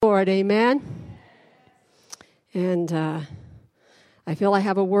Lord. Amen. And I feel I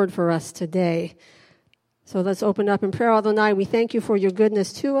have a word for us today. So let's open up in prayer. Adonai, we thank you for your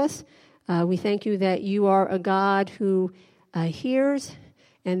goodness to us. We thank you that you are a God who hears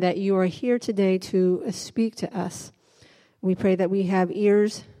and that you are here today to speak to us. We pray that we have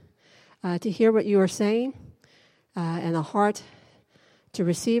ears to hear what you are saying and a heart to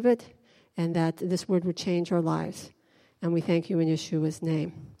receive it, and that this word would change our lives. And we thank you in Yeshua's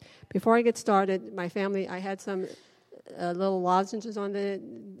name. Before I get started, my family, I had some little lozenges on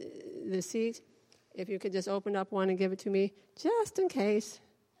the seat. If you could just open up one and give it to me, just in case.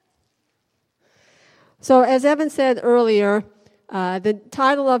 So as Evan said earlier, the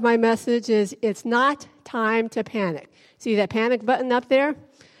title of my message is, It's Not Time to Panic. See that panic button up there?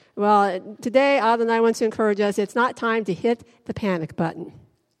 Well, today, Adonai wants to encourage us, it's not time to hit the panic button.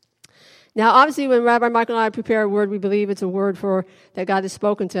 Now, obviously, when Rabbi Michael and I prepare a word, we believe it's a word that God has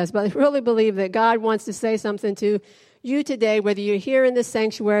spoken to us. But I really believe that God wants to say something to you today, whether you're here in this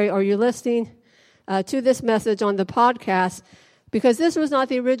sanctuary or you're listening to this message on the podcast, because this was not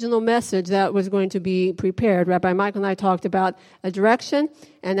the original message that was going to be prepared. Rabbi Michael and I talked about a direction,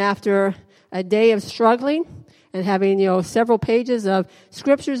 and after a day of struggling and having, several pages of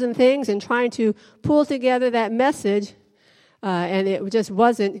scriptures and things and trying to pull together that message, and it just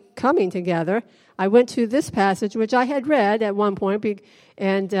wasn't coming together, I went to this passage, which I had read at one point,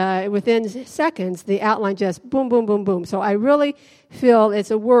 and within seconds, the outline just boom, boom, boom, boom. So I really feel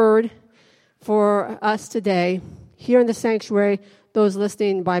it's a word for us today, here in the sanctuary, those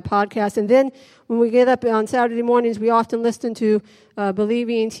listening by podcast. And then when we get up on Saturday mornings, we often listen to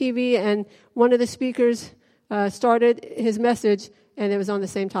Believing TV, and one of the speakers started his message, and it was on the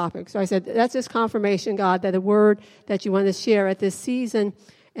same topic. So I said, that's just confirmation, God, that a word that you want to share at this season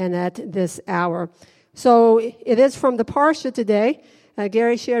and at this hour. So it is from the Parsha today.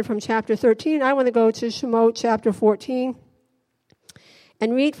 Gary shared from chapter 13. I want to go to Shemot chapter 14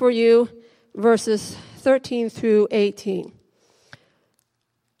 and read for you verses 13 through 18.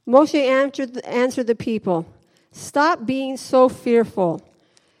 Moshe answered the people, "Stop being so fearful.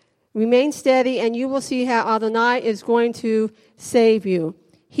 Remain steady, and you will see how Adonai is going to save you.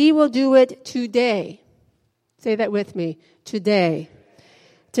 He will do it today." Say that with me. Today.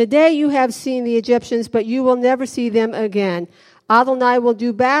 Today you have seen the Egyptians, but you will never see them again. Adonai will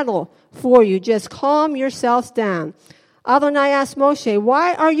do battle for you. Just calm yourselves down. Adonai asked Moshe,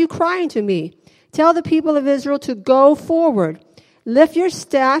 "Why are you crying to me? Tell the people of Israel to go forward. Lift your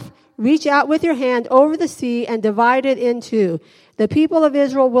staff, reach out with your hand over the sea, and divide it in two. The people of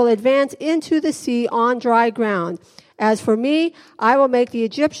Israel will advance into the sea on dry ground. As for me, I will make the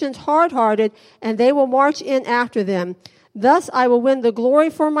Egyptians hard-hearted, and they will march in after them. Thus I will win the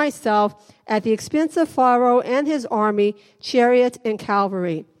glory for myself at the expense of Pharaoh and his army, chariot and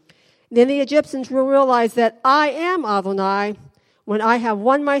cavalry. Then the Egyptians will realize that I am Adonai when I have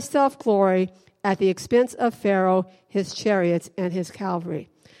won myself glory at the expense of Pharaoh, his chariots, and his cavalry."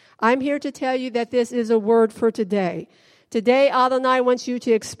 I'm here to tell you that this is a word for today. Today, Adonai wants you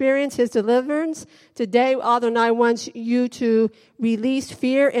to experience his deliverance. Today, Adonai wants you to release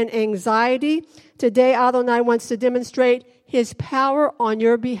fear and anxiety. Today, Adonai wants to demonstrate his power on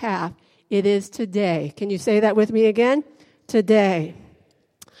your behalf. It is today. Can you say that with me again? Today.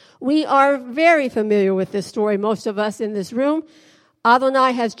 We are very familiar with this story, most of us in this room.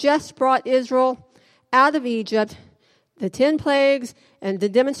 Adonai has just brought Israel out of Egypt, the 10 plagues and the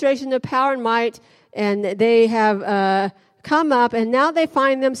demonstration of power and might, and they have come up, and now they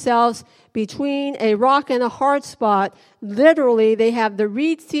find themselves between a rock and a hard spot. Literally, they have the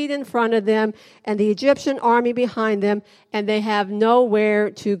reed seat in front of them and the Egyptian army behind them, and they have nowhere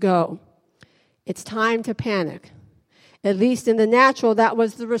to go. It's time to panic. At least in the natural, that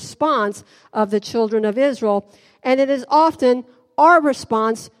was the response of the children of Israel, and it is often our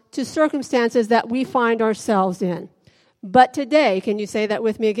response to circumstances that we find ourselves in. But today, can you say that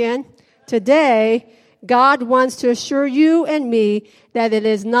with me again? Today, God wants to assure you and me that it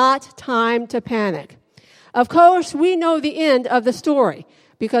is not time to panic. Of course, we know the end of the story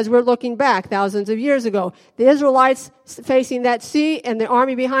because we're looking back thousands of years ago. The Israelites facing that sea and the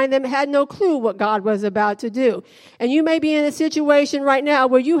army behind them had no clue what God was about to do. And you may be in a situation right now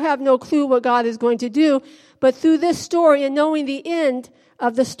where you have no clue what God is going to do, but through this story and knowing the end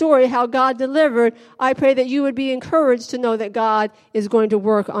of the story, how God delivered, I pray that you would be encouraged to know that God is going to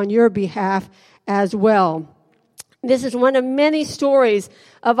work on your behalf as well. This is one of many stories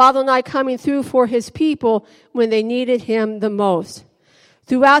of Adonai coming through for his people when they needed him the most.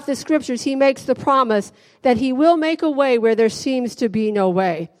 Throughout the scriptures, he makes the promise that he will make a way where there seems to be no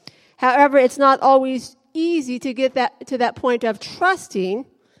way. However, it's not always easy to get to that point of trusting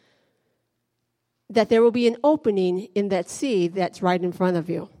that there will be an opening in that sea that's right in front of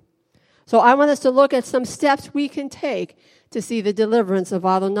you. So I want us to look at some steps we can take to see the deliverance of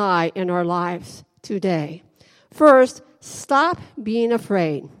Adonai in our lives today. First, stop being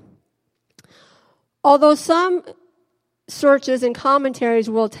afraid. Although some searches and commentaries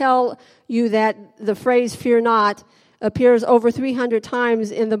will tell you that the phrase fear not appears over 300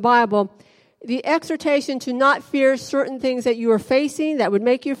 times in the Bible, the exhortation to not fear certain things that you are facing that would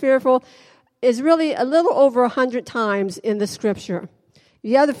make you fearful is really a little over 100 times in the scripture.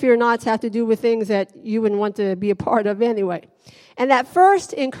 The other fear nots have to do with things that you wouldn't want to be a part of anyway. And that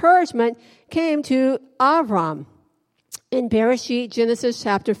first encouragement came to Avram in Bereshit, Genesis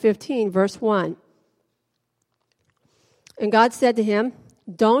chapter 15, verse 1. And God said to him,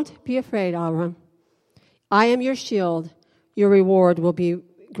 "Don't be afraid, Avram. I am your shield. Your reward will be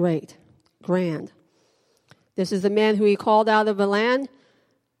grand." This is the man who he called out of a land,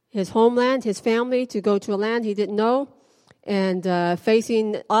 his homeland, his family, to go to a land he didn't know, and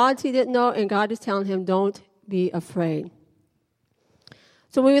facing odds he didn't know, and God is telling him, don't be afraid.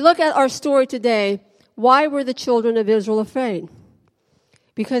 So when we look at our story today, why were the children of Israel afraid?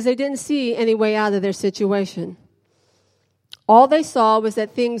 Because they didn't see any way out of their situation. All they saw was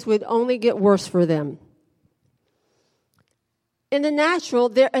that things would only get worse for them. In the natural,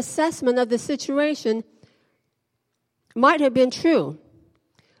 their assessment of the situation might have been true.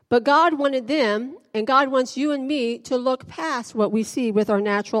 But God wanted them, and God wants you and me to look past what we see with our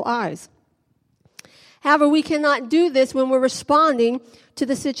natural eyes. However, we cannot do this when we're responding to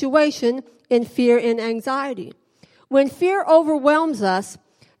the situation in fear and anxiety. When fear overwhelms us,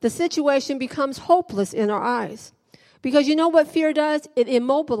 the situation becomes hopeless in our eyes. Because you know what fear does? It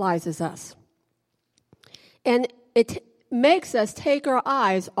immobilizes us. And it makes us take our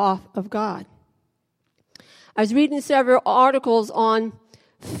eyes off of God. I was reading several articles on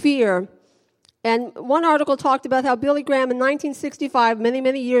fear, and one article talked about how Billy Graham in 1965,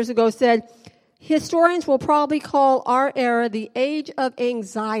 many years ago, said, historians will probably call our era the age of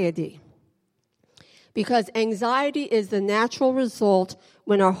anxiety, because anxiety is the natural result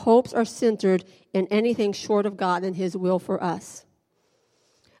when our hopes are centered in anything short of God and His will for us.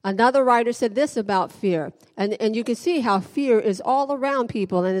 Another writer said this about fear, and you can see how fear is all around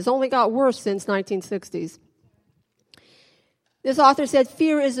people, and it's only got worse since 1960s. This author said,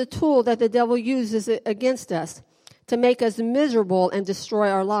 fear is a tool that the devil uses against us to make us miserable and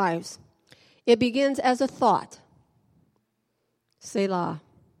destroy our lives. It begins as a thought, Selah,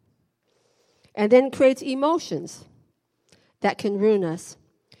 and then creates emotions that can ruin us.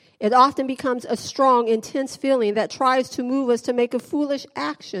 It often becomes a strong, intense feeling that tries to move us to make a foolish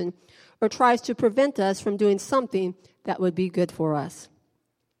action or tries to prevent us from doing something that would be good for us.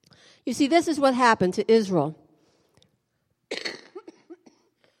 You see, this is what happened to Israel.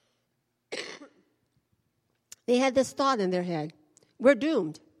 They had this thought in their head, we're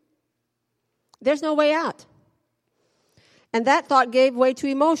doomed. There's no way out. And that thought gave way to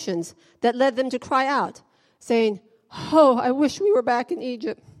emotions that led them to cry out, saying, oh, I wish we were back in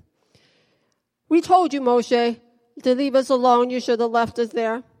Egypt. We told you, Moshe, to leave us alone. You should have left us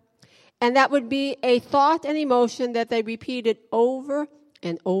there. And that would be a thought and emotion that they repeated over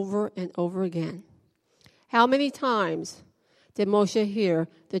and over and over again. How many times did Moshe hear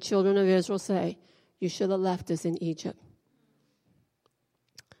the children of Israel say, you should have left us in Egypt?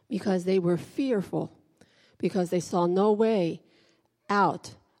 Because they were fearful, because they saw no way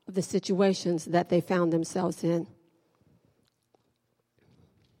out of the situations that they found themselves in.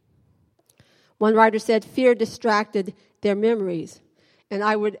 One writer said fear distracted their memories, and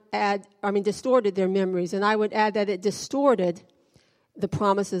distorted their memories, and I would add that it distorted the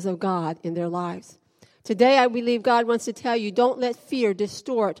promises of God in their lives. Today, I believe God wants to tell you, don't let fear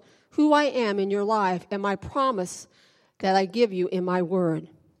distort who I am in your life and my promise that I give you in my word.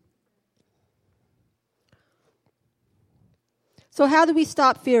 So how do we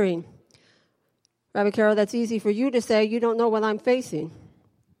stop fearing? Rabbi Carol, that's easy for you to say. You don't know what I'm facing.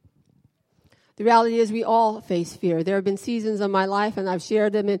 The reality is we all face fear. There have been seasons of my life, and I've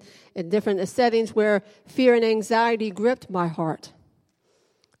shared them in different settings, where fear and anxiety gripped my heart.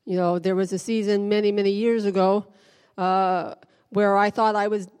 You know, there was a season many years ago where I thought I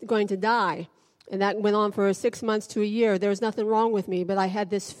was going to die. And that went on for 6 months to a year. There was nothing wrong with me, but I had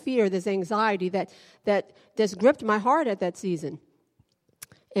this fear, this anxiety that just gripped my heart at that season.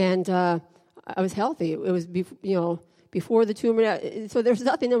 And I was healthy. It was before the tumor, so there was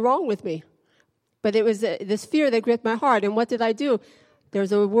nothing wrong with me. But it was this fear that gripped my heart. And what did I do?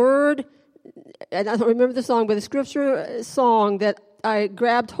 There's a word, and I don't remember the song, but a scripture song that I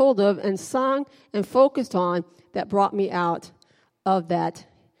grabbed hold of and sung and focused on that brought me out of that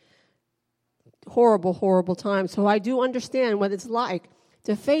horrible, horrible time. So I do understand what it's like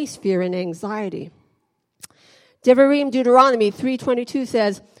to face fear and anxiety. Devarim, Deuteronomy 3:22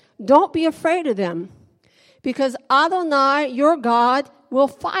 says, don't be afraid of them, because Adonai, your God, will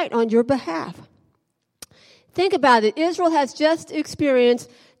fight on your behalf. Think about it. Israel has just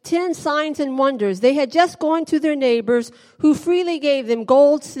experienced 10 signs and wonders. They had just gone to their neighbors who freely gave them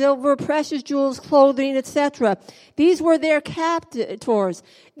gold, silver, precious jewels, clothing, etc. These were their captors.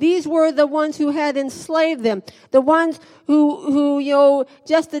 These were the ones who had enslaved them. The ones who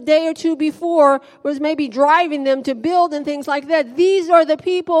just a day or two before was maybe driving them to build and things like that. These are the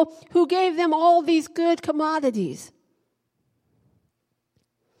people who gave them all these good commodities.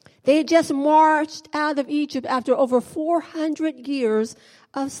 They had just marched out of Egypt after over 400 years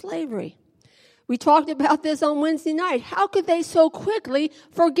of slavery. We talked about this on Wednesday night. How could they so quickly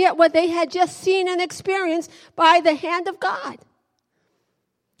forget what they had just seen and experienced by the hand of God?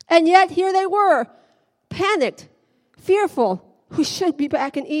 And yet here they were, panicked, fearful. We should be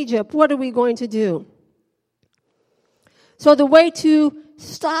back in Egypt. What are we going to do? So the way to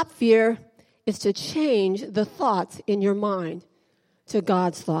stop fear is to change the thoughts in your mind to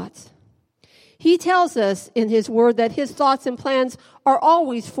God's thoughts. He tells us in his word that his thoughts and plans are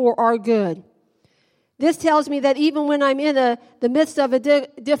always for our good. This tells me that even when I'm in the midst of a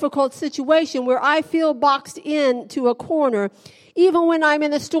difficult situation where I feel boxed into a corner, even when I'm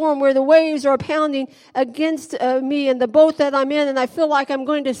in a storm where the waves are pounding against me and the boat that I'm in and I feel like I'm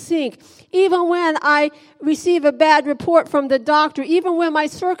going to sink, even when I receive a bad report from the doctor, even when my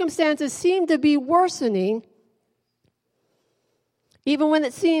circumstances seem to be worsening, even when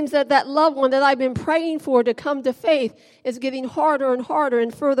it seems that that loved one that I've been praying for to come to faith is getting harder and harder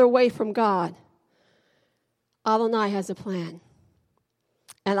and further away from God, Adonai has a plan.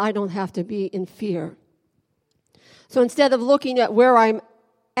 And I don't have to be in fear. So instead of looking at where I'm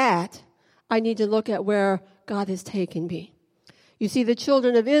at, I need to look at where God has taken me. You see, the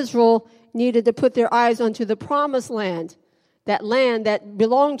children of Israel needed to put their eyes onto the promised land that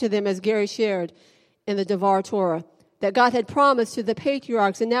belonged to them, as Gary shared in the Devar Torah, that God had promised to the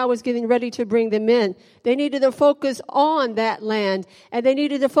patriarchs and now was getting ready to bring them in. They needed to focus on that land, and they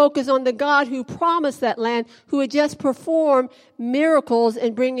needed to focus on the God who promised that land, who had just performed miracles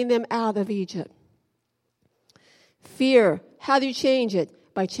in bringing them out of Egypt. Fear, how do you change it?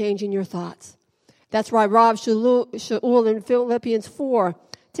 By changing your thoughts. That's why Rav Shaul in Philippians 4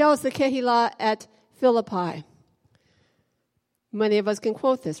 tells the Kehillah at Philippi. Many of us can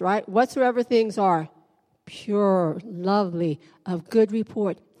quote this, right? Whatsoever things are pure, lovely, of good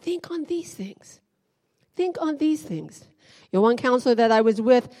report, think on these things. Think on these things. One counselor that I was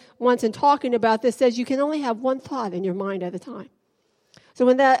with once and talking about this says you can only have one thought in your mind at a time. So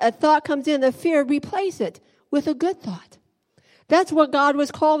when a thought comes in, the fear, replace it with a good thought. That's what God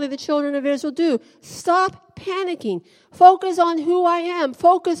was calling the children of Israel to do. Stop panicking. Focus on who I am.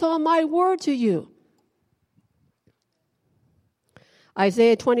 Focus on my word to you.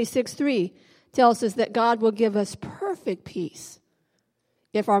 Isaiah 26:3 tells us that God will give us perfect peace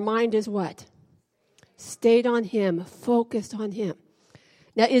if our mind is what? Stayed on him, focused on him.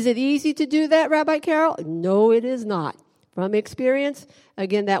 Now, is it easy to do that, Rabbi Carol? No, it is not. From experience,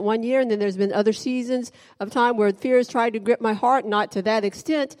 again, that 1 year, and then there's been other seasons of time where fear has tried to grip my heart, not to that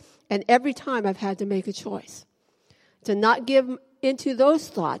extent, and every time I've had to make a choice to not give into those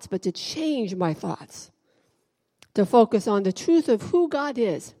thoughts, but to change my thoughts, to focus on the truth of who God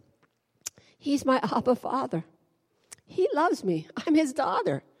is. He's my Abba Father. He loves me. I'm his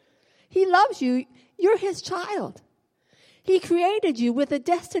daughter. He loves you. You're his child. He created you with a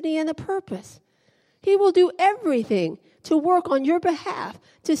destiny and a purpose. He will do everything to work on your behalf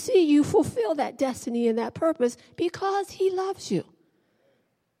to see you fulfill that destiny and that purpose because he loves you.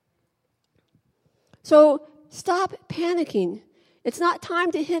 So stop panicking. It's not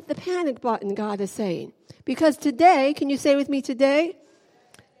time to hit the panic button, God is saying. Because today, can you say with me today?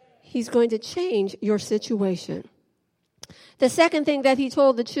 He's going to change your situation. The second thing that he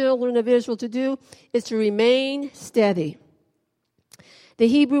told the children of Israel to do is to remain steady. The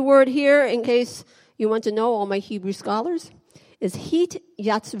Hebrew word here, in case you want to know, all my Hebrew scholars, is hit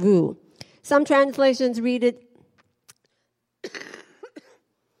yatzvu. Some translations read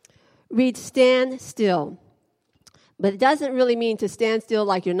stand still. But it doesn't really mean to stand still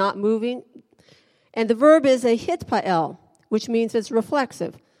like you're not moving. And the verb is a hitpael, which means it's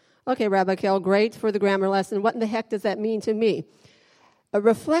reflexive. Okay, Rabbi Kel, great for the grammar lesson. What in the heck does that mean to me? A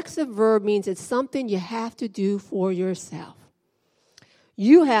reflexive verb means it's something you have to do for yourself.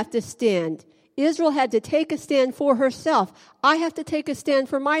 You have to stand. Israel had to take a stand for herself. I have to take a stand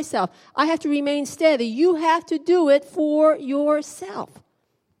for myself. I have to remain steady. You have to do it for yourself.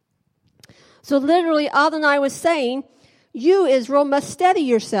 So literally, Adonai was saying, you, Israel, must steady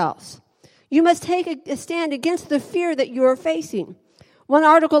yourselves. You must take a stand against the fear that you are facing. One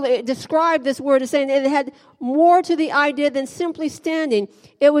article described this word as saying it had more to the idea than simply standing.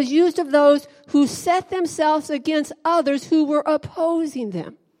 It was used of those who set themselves against others who were opposing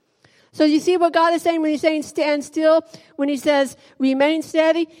them. So you see what God is saying when he's saying stand still, when he says remain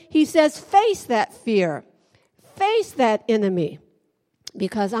steady? He says face that fear. Face that enemy.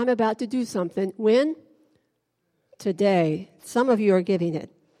 Because I'm about to do something. When? Today. Some of you are getting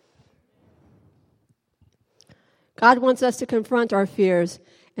it. God wants us to confront our fears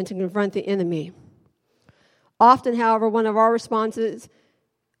and to confront the enemy. Often, however, one of our responses,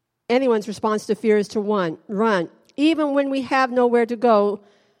 anyone's response to fear is to run. Even when we have nowhere to go,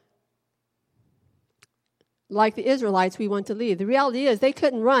 like the Israelites, we want to leave. The reality is they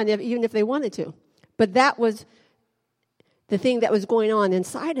couldn't run even if they wanted to. But that was the thing that was going on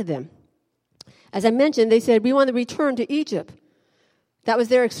inside of them. As I mentioned, they said, we want to return to Egypt. That was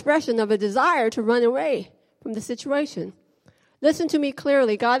their expression of a desire to run away from the situation. Listen to me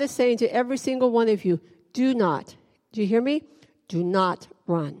clearly. God is saying to every single one of you, do you hear me? Do not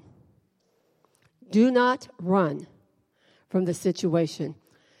run. Do not run from the situation.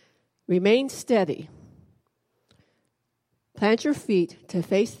 Remain steady. Plant your feet to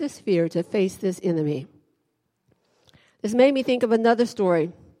face this fear, to face this enemy. This made me think of another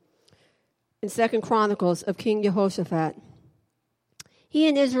story in 2 Chronicles of King Jehoshaphat. He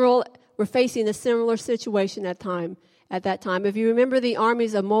and Israel were facing a similar situation at that time. If you remember, the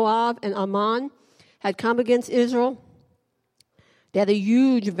armies of Moab and Ammon had come against Israel. They had a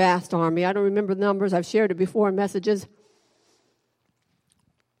huge, vast army. I don't remember the numbers. I've shared it before in messages.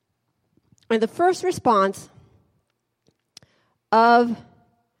 And the first response of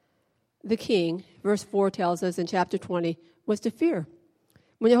the king, verse 4 tells us in chapter 20, was to fear.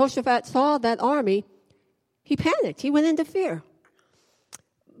 When Jehoshaphat saw that army, he panicked. He went into fear.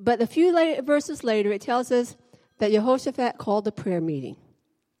 But a few verses later, it tells us that Jehoshaphat called a prayer meeting.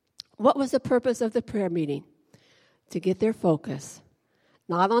 What was the purpose of the prayer meeting? To get their focus,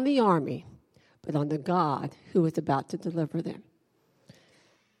 not on the army, but on the God who was about to deliver them.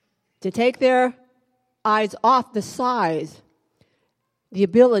 To take their eyes off the size, the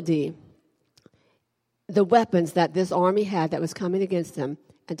ability, the weapons that this army had that was coming against them,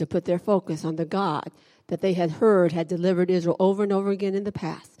 and to put their focus on the God that they had heard had delivered Israel over and over again in the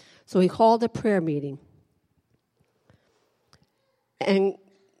past. So he called a prayer meeting. And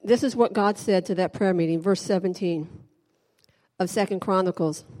this is what God said to that prayer meeting, verse 17 of 2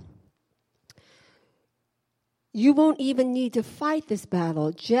 Chronicles. You won't even need to fight this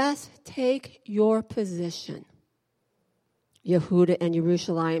battle. Just take your position. Yehuda and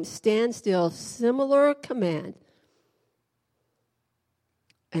Jerusalem, stand still, similar command.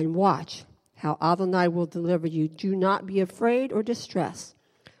 And watch how Adonai will deliver you. Do not be afraid or distressed.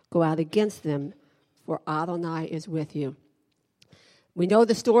 Go out against them, for Adonai is with you. We know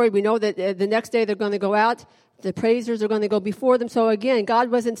the story. We know that the next day they're going to go out. The praisers are going to go before them. So again,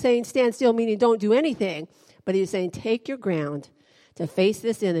 God wasn't saying stand still, meaning don't do anything. But he was saying take your ground to face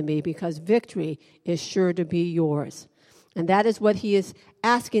this enemy because victory is sure to be yours. And that is what he is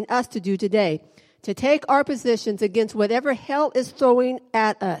asking us to do today. To take our positions against whatever hell is throwing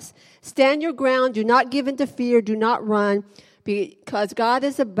at us. Stand your ground. Do not give in to fear. Do not run. Because God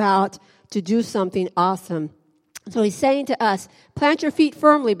is about to do something awesome. So he's saying to us, plant your feet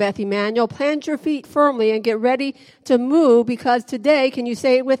firmly, Beth Emmanuel. Plant your feet firmly and get ready to move. Because today, can you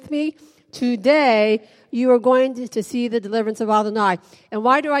say it with me? Today, you are going to see the deliverance of Adonai. And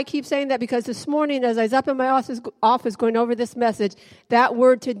why do I keep saying that? Because this morning, as I was up in my office going over this message, that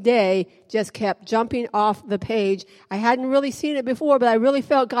word today just kept jumping off the page. I hadn't really seen it before, but I really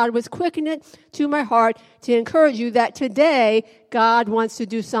felt God was quickening it to my heart to encourage you that today, God wants to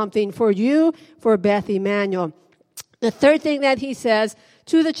do something for you, for Beth Emmanuel. The third thing that he says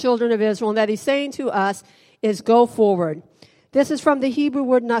to the children of Israel and that he's saying to us is go forward. This is from the Hebrew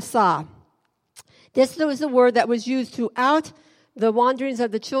word nasah. This was the word that was used throughout the wanderings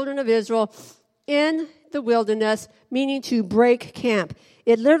of the children of Israel in the wilderness, meaning to break camp.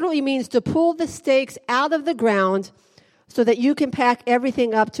 It literally means to pull the stakes out of the ground so that you can pack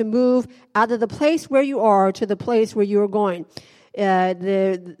everything up to move out of the place where you are to the place where you are going.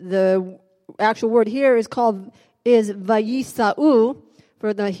 The actual word here is vayisa'u.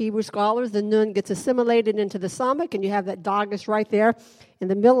 For the Hebrew scholars, the nun gets assimilated into the samach, and you have that dagesh right there in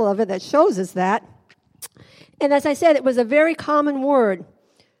the middle of it that shows us that. And as I said, it was a very common word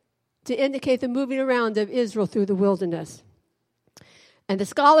to indicate the moving around of Israel through the wilderness. And the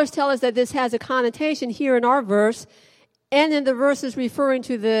scholars tell us that this has a connotation here in our verse and in the verses referring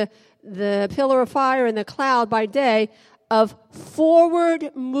to the the pillar of fire and the cloud by day of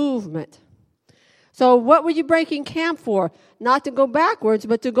forward movement. So what were you breaking camp for? Not to go backwards,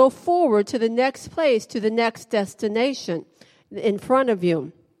 but to go forward to the next place, to the next destination in front of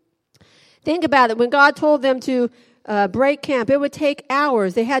you. Think about it. When God told them to break camp, it would take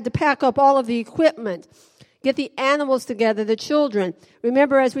hours. They had to pack up all of the equipment, get the animals together, the children.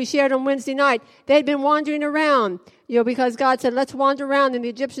 Remember, as we shared on Wednesday night, they'd been wandering around, because God said, let's wander around, and the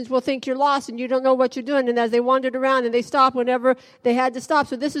Egyptians will think you're lost and you don't know what you're doing. And as they wandered around, and they stopped whenever they had to stop.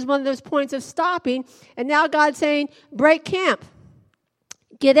 So this is one of those points of stopping. And now God's saying, break camp.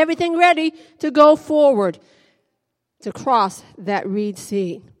 Get everything ready to go forward, to cross that Reed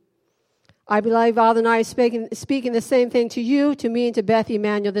Sea. I believe Father and I are speaking the same thing to you, to me, and to Beth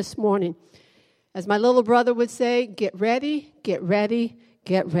Emanuel this morning. As my little brother would say, get ready, get ready,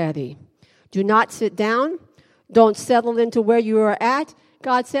 get ready. Do not sit down. Don't settle into where you are at,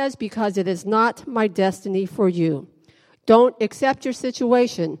 God says, because it is not my destiny for you. Don't accept your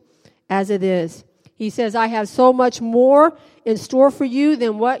situation as it is. He says, I have so much more in store for you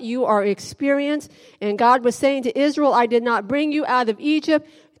than what you are experiencing. And God was saying to Israel, I did not bring you out of Egypt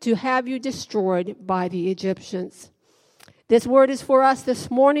to have you destroyed by the Egyptians. This word is for us this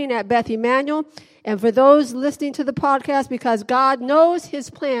morning at Beth Emanuel and for those listening to the podcast, because God knows his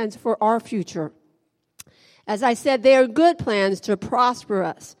plans for our future. As I said, they are good plans to prosper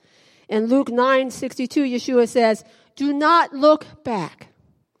us. In Luke 9:62, Yeshua says, do not look back.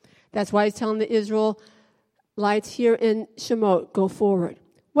 That's why he's telling the Israelites here in Shemot, go forward.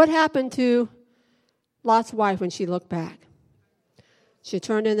 What happened to Lot's wife when she looked back? She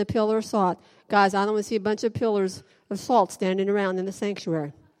turned in a pillar of salt. Guys, I don't want to see a bunch of pillars of salt standing around in the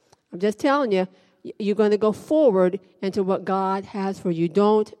sanctuary. I'm just telling you, you're going to go forward into what God has for you.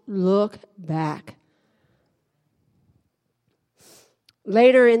 Don't look back.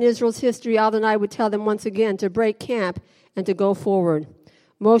 Later in Israel's history, Adonai would tell them once again to break camp and to go forward.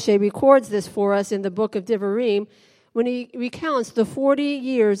 Moshe records this for us in the book of Devarim when he recounts the 40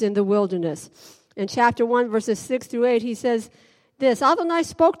 years in the wilderness. In chapter 1, verses 6 through 8, he says this, Adonai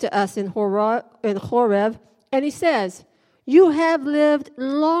spoke to us in Horeb, and he says, you have lived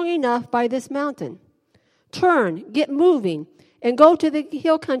long enough by this mountain. Turn, get moving, and go to the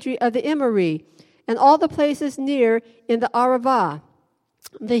hill country of the Emori and all the places near in the Arava,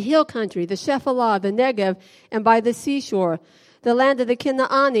 the hill country, the Shephelah, the Negev, and by the seashore, the land of the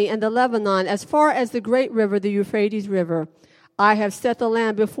Kinaani and the Lebanon, as far as the great river, the Euphrates River. I have set the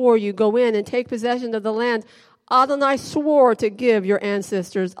land before you. Go in and take possession of the land Adonai swore to give your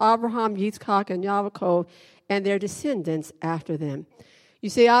ancestors, Abraham, Yitzchak, and Yaakov, and their descendants after them. You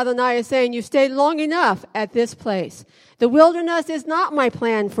see, Adonai is saying, you stayed long enough at this place. The wilderness is not my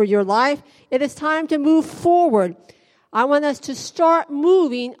plan for your life. It is time to move forward. I want us to start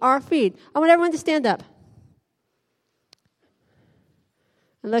moving our feet. I want everyone to stand up.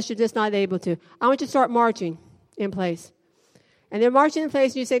 Unless you're just not able to. I want you to start marching in place. And they're marching in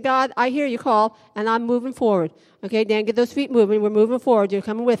place, and you say, God, I hear you call, and I'm moving forward. Okay, Dan, get those feet moving. We're moving forward. You're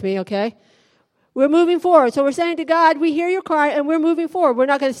coming with me, okay? We're moving forward. So we're saying to God, we hear your cry, and we're moving forward. We're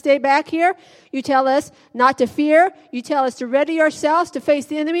not going to stay back here. You tell us not to fear. You tell us to ready ourselves to face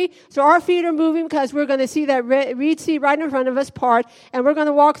the enemy. So our feet are moving because we're going to see that Reed Sea right in front of us part, and we're going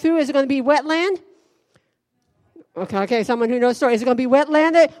to walk through. Is it going to be wetland? Okay, someone who knows the story. Is it going to be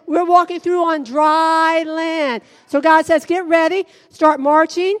wetland? We're walking through on dry land. So God says, get ready. Start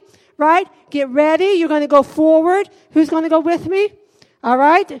marching, right? Get ready. You're going to go forward. Who's going to go with me? All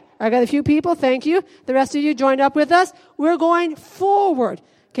right. I got a few people. Thank you. The rest of you joined up with us. We're going forward.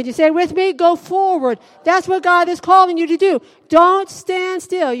 Can you say it with me? Go forward. That's what God is calling you to do. Don't stand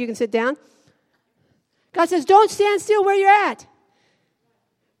still. You can sit down. God says, don't stand still where you're at.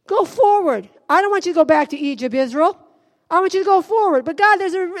 Go forward. I don't want you to go back to Egypt, Israel. I want you to go forward. But God,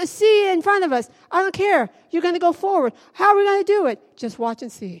 there's a sea in front of us. I don't care. You're going to go forward. How are we going to do it? Just watch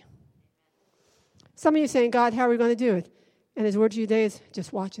and see. Some of you are saying, God, how are we going to do it? And his word to you today is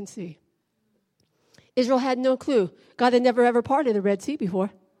just watch and see. Israel had no clue. God had never ever parted the Red Sea before.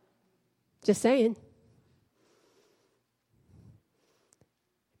 Just saying.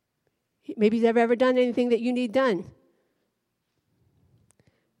 Maybe he's never ever done anything that you need done.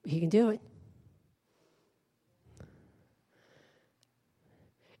 He can do it.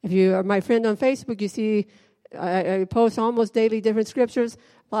 If you are my friend on Facebook, you see I post almost daily different scriptures.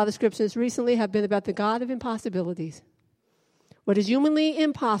 A lot of the scriptures recently have been about the God of impossibilities. What is humanly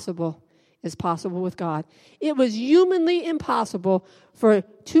impossible is possible with God. It was humanly impossible for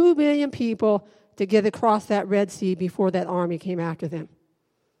 2 billion people to get across that Red Sea before that army came after them.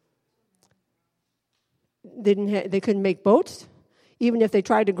 They couldn't make boats. Even if they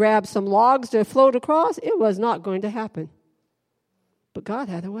tried to grab some logs to float across, it was not going to happen. But God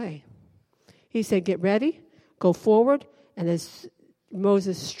had a way. He said, get ready, go forward, and as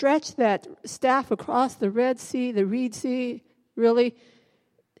Moses stretched that staff across the Red Sea, the Reed Sea, really,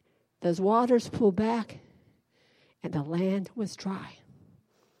 those waters pulled back, and the land was dry.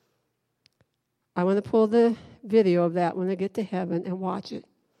 I want to pull the video of that when I get to heaven and watch it.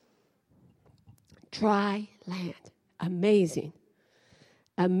 Dry land. Amazing.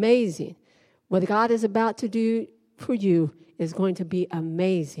 Amazing. What God is about to do for you is going to be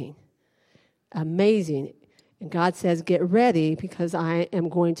amazing. Amazing. And God says, get ready because I am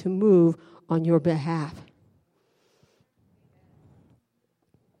going to move on your behalf.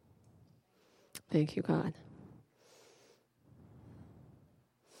 Thank you, God.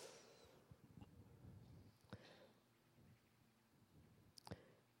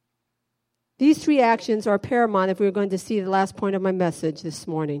 These three actions are paramount if we're going to see the last point of my message this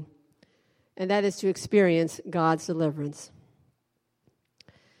morning, and that is to experience God's deliverance.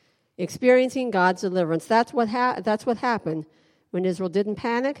 Experiencing God's deliverance. That's what happened when Israel didn't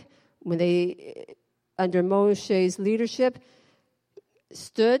panic, when they, under Moshe's leadership,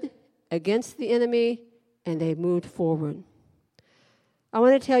 stood against the enemy, and they moved forward. I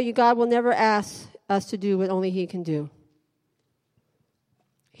want to tell you, God will never ask us to do what only He can do.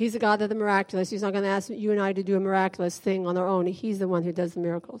 He's the God of the miraculous. He's not going to ask you and I to do a miraculous thing on our own. He's the one who does the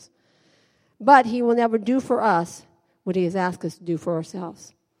miracles. But He will never do for us what He has asked us to do for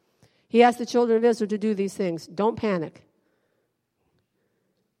ourselves. He asked the children of Israel to do these things. Don't panic.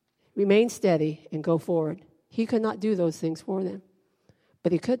 Remain steady and go forward. He could not do those things for them.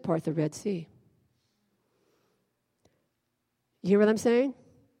 But He could part the Red Sea. You hear what I'm saying?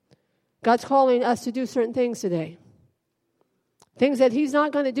 God's calling us to do certain things today. Things that He's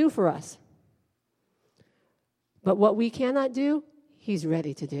not going to do for us. But what we cannot do, He's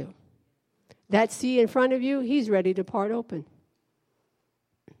ready to do. That sea in front of you, He's ready to part open.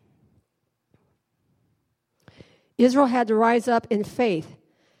 Israel had to rise up in faith.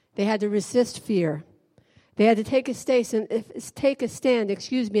 They had to resist fear. They had to take a stand,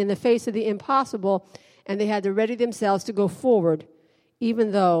 in the face of the impossible, and they had to ready themselves to go forward,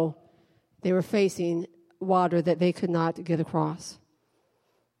 even though they were facing water that they could not get across.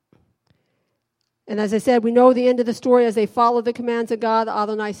 And as I said, we know the end of the story. As they followed the commands of God,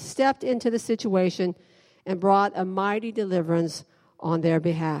 Adonai stepped into the situation and brought a mighty deliverance on their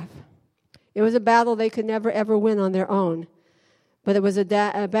behalf. It was a battle they could never, ever win on their own, but it was a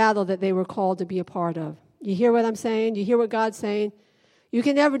battle that they were called to be a part of. You hear what I'm saying? You hear what God's saying? You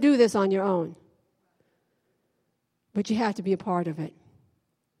can never do this on your own, but you have to be a part of it.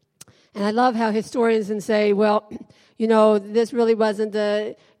 And I love how historians can say, well, this really wasn't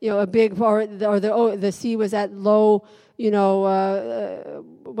a big part, or the sea was at low,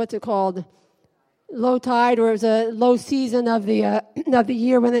 what's it called? Low tide, or it was a low season of the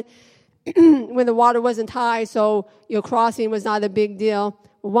year when when the water wasn't high, so crossing was not a big deal.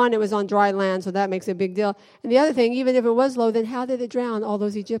 One, it was on dry land, so that makes it a big deal. And the other thing, even if it was low, then how did it drown all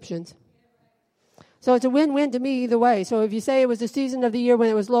those Egyptians? So it's a win-win to me either way. So if you say it was the season of the year when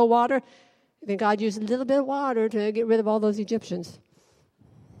it was low water, then God used a little bit of water to get rid of all those Egyptians.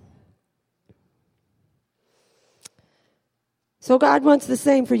 So God wants the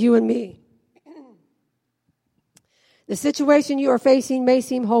same for you and me. The situation you are facing may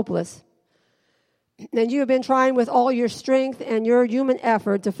seem hopeless, and you have been trying with all your strength and your human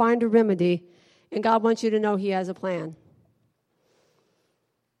effort to find a remedy, and God wants you to know He has a plan.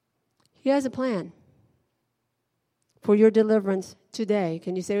 He has a plan for your deliverance today.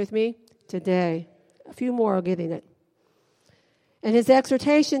 Can you say with me? Today. A few more are getting it. And His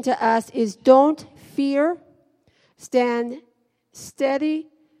exhortation to us is don't fear, stand steady,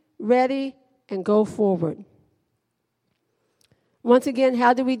 ready, and go forward. Once again,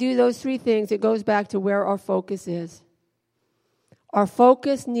 how do we do those three things? It goes back to where our focus is. Our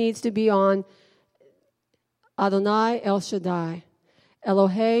focus needs to be on Adonai El Shaddai,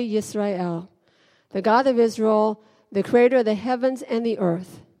 Elohei Yisrael, the God of Israel, the creator of the heavens and the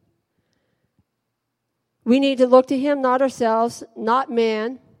earth. We need to look to Him, not ourselves, not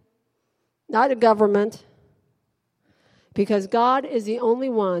man, not a government, because God is the only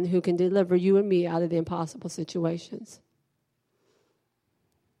one who can deliver you and me out of the impossible situations.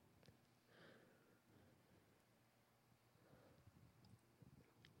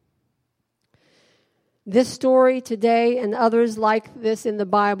 This story today and others like this in the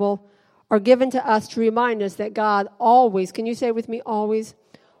Bible are given to us to remind us that God always, can you say with me, always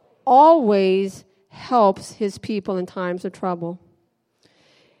helps His people in times of trouble.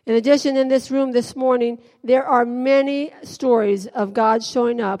 In addition, in this room this morning, there are many stories of God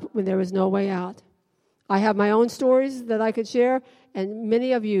showing up when there was no way out. I have my own stories that I could share, and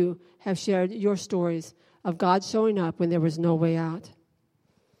many of you have shared your stories of God showing up when there was no way out.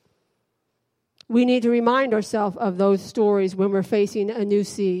 We need to remind ourselves of those stories when we're facing a new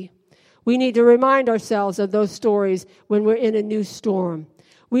sea. We need to remind ourselves of those stories when we're in a new storm.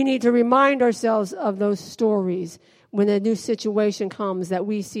 We need to remind ourselves of those stories when a new situation comes that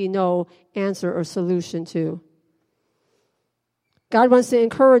we see no answer or solution to. God wants to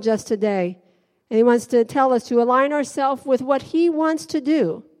encourage us today, and He wants to tell us to align ourselves with what He wants to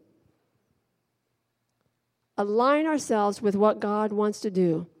do. Align ourselves with what God wants to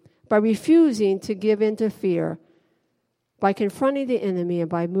do by refusing to give in to fear, by confronting the enemy, and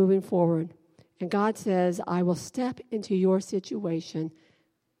by moving forward. And God says, I will step into your situation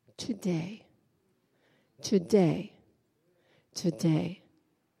today. Today. Today.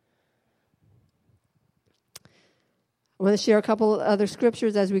 I want to share a couple of other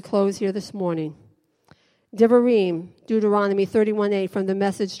scriptures as we close here this morning. Devarim, Deuteronomy 31:8 from the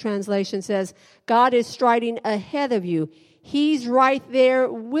Message translation says, God is striding ahead of you. He's right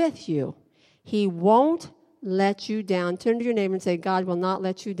there with you. He won't let you down. Turn to your neighbor and say, God will not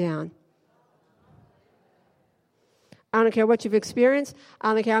let you down. I don't care what you've experienced.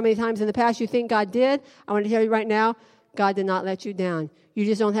 I don't care how many times in the past you think God did. I want to tell you right now, God did not let you down. You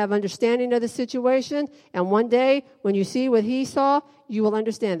just don't have understanding of the situation. And one day, when you see what He saw, you will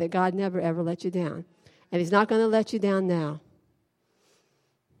understand that God never, ever let you down. And He's not going to let you down now.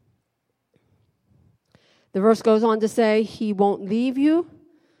 The verse goes on to say, He won't leave you.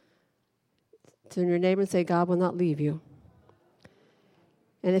 Turn to your neighbor and say, God will not leave you.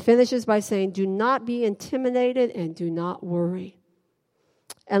 And it finishes by saying, do not be intimidated and do not worry.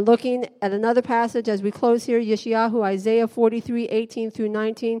 And looking at another passage as we close here, Yeshayahu, Isaiah 43:18 through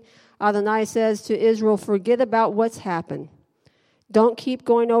 19, Adonai says to Israel, forget about what's happened. Don't keep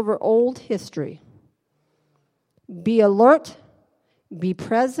going over old history. Be alert. Be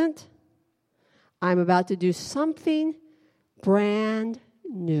present. I'm about to do something brand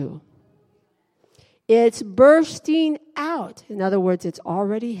new. It's bursting out. In other words, it's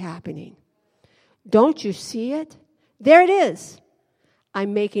already happening. Don't you see it? There it is.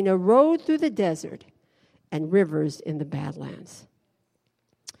 I'm making a road through the desert and rivers in the Badlands.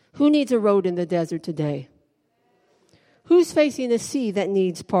 Who needs a road in the desert today? Who's facing a sea that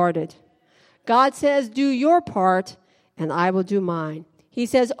needs parted? God says, do your part, and I will do mine. He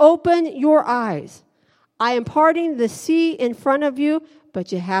says, open your eyes. I am parting the sea in front of you,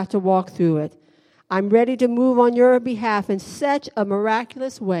 but you have to walk through it. I'm ready to move on your behalf in such a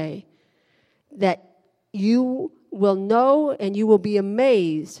miraculous way that you will know and you will be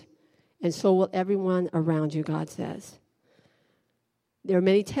amazed, and so will everyone around you, God says. There are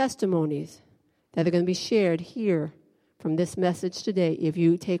many testimonies that are going to be shared here from this message today if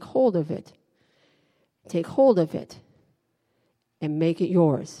you take hold of it. Take hold of it and make it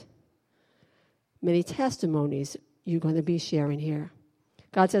yours. Many testimonies you're going to be sharing here.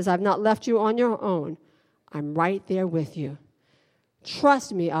 God says, I've not left you on your own. I'm right there with you.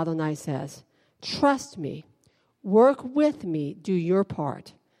 Trust me, Adonai says. Trust me. Work with me. Do your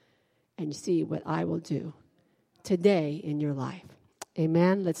part. And see what I will do today in your life.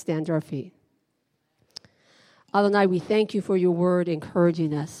 Amen. Let's stand to our feet. Adonai, we thank you for your word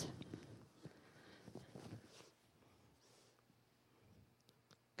encouraging us.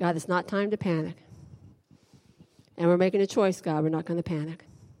 God, it's not time to panic. And we're making a choice, God. We're not going to panic.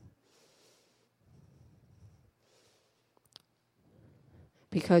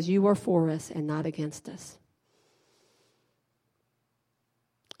 Because you are for us and not against us.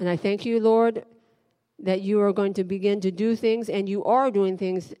 And I thank you, Lord, that you are going to begin to do things, and you are doing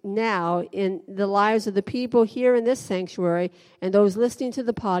things now in the lives of the people here in this sanctuary and those listening to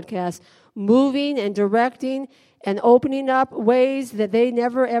the podcast, moving and directing and opening up ways that they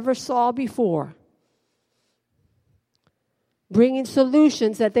never, ever saw before. Bringing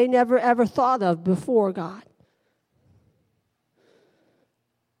solutions that they never, ever thought of before, God.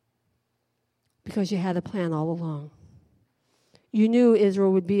 Because you had a plan all along. You knew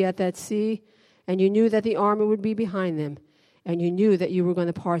Israel would be at that sea, and you knew that the army would be behind them, and you knew that you were going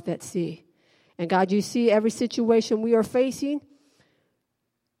to part that sea. And God, you see every situation we are facing,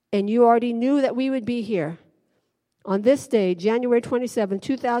 and you already knew that we would be here. On this day, January 27,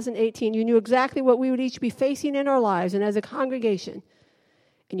 2018, you knew exactly what we would each be facing in our lives and as a congregation.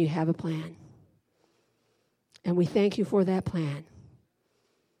 And you have a plan. And we thank you for that plan.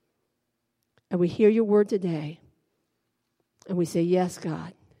 And we hear your word today. And we say, yes,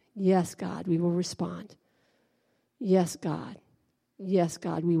 God. Yes, God. We will respond. Yes, God. yes,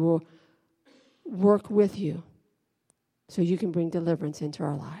 God, we will work with you so you can bring deliverance into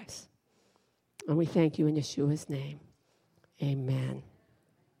our lives. And we thank you in Yeshua's name. Amen.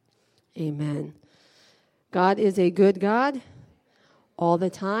 Amen. God is a good God all the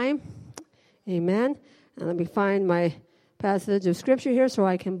time. Amen. And let me find my passage of scripture here so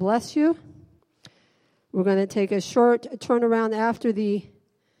I can bless you. We're going to take a short turnaround after the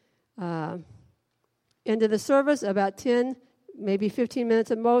end of the service, about 10, maybe 15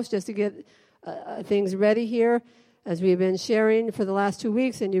 minutes at most, just to get things ready here as we've been sharing for the last 2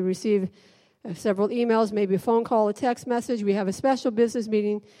 weeks, and you receive several emails, maybe a phone call, a text message. We have a special business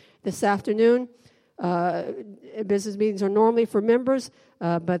meeting this afternoon. Business meetings are normally for members,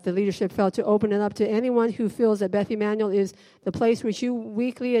 but the leadership felt to open it up to anyone who feels that Beth Emanuel is the place which you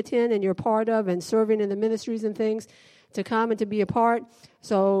weekly attend and you're part of and serving in the ministries and things, to come and to be a part.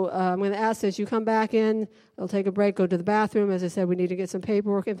 So I'm going to ask that you come back in. They'll take a break, go to the bathroom. As I said, we need to get some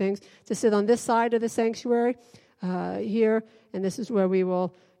paperwork and things to sit on this side of the sanctuary here, and this is where we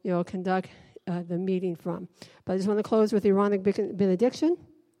will, conduct the meeting from. But I just want to close with the Aaronic benediction.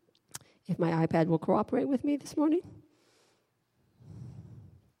 If my iPad will cooperate with me this morning.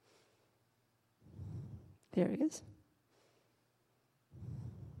 There it is.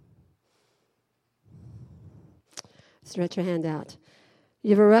 Stretch your hand out.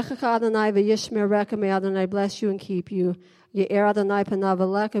 Yivarechecha Adonai v'yishmerecha, may Adonai bless you and keep you. Ye'er Adonai panav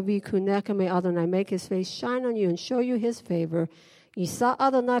alecha v'yikuneka, may Adonai make his face shine on you and show you his favor. Yisa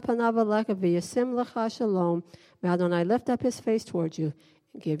Adonai panav alecha v'yasim lecha shalom, may Adonai lift up his face towards you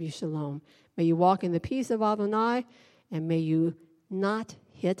and give you shalom. May you walk in the peace of Adonai, and may you not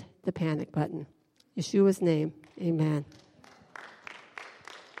hit the panic button. In Yeshua's name, amen.